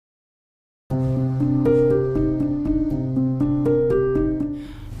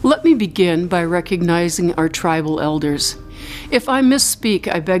Let me begin by recognizing our tribal elders. If I misspeak,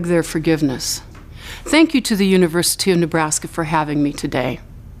 I beg their forgiveness. Thank you to the University of Nebraska for having me today.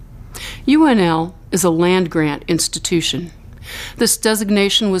 UNL is a land-grant institution. This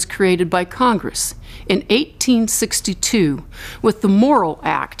designation was created by Congress in 1862 with the Morrill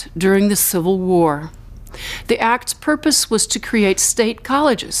Act during the Civil War. The Act's purpose was to create state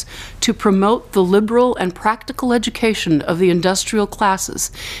colleges to promote the liberal and practical education of the industrial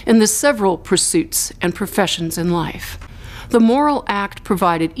classes in the several pursuits and professions in life. The Morrill Act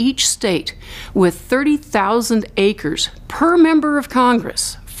provided each state with 30,000 acres per member of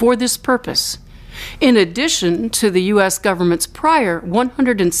Congress for this purpose, in addition to the U.S. government's prior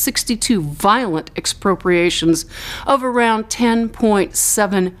 162 violent expropriations of around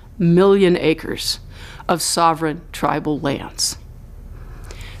 10.7 million acres of sovereign tribal lands.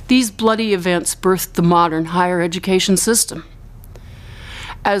 These bloody events birthed the modern higher education system.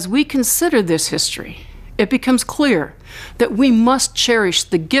 As we consider this history, it becomes clear that we must cherish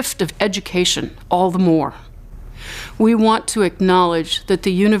the gift of education all the more. We want to acknowledge that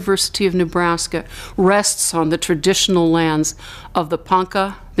the University of Nebraska rests on the traditional lands of the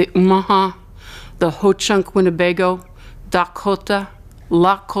Ponca, the Omaha, the Ho-Chunk Winnebago, Dakota,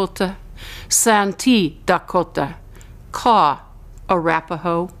 Lakota, Santee Dakota, Kaw,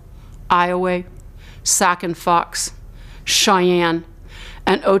 Arapaho, Iowa, Sac and Fox, Cheyenne,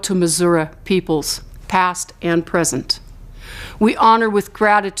 and Oto-Missouri peoples, past and present. We honor with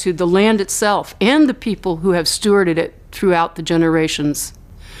gratitude the land itself and the people who have stewarded it throughout the generations.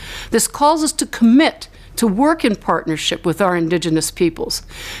 This calls us to commit to work in partnership with our Indigenous peoples,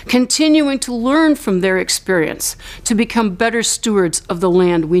 continuing to learn from their experience to become better stewards of the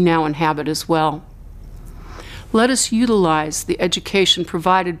land we now inhabit as well. Let us utilize the education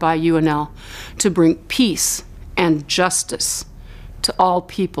provided by UNL to bring peace and justice to all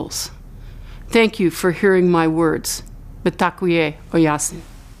peoples. Thank you for hearing my words. Betakuye Oyasin.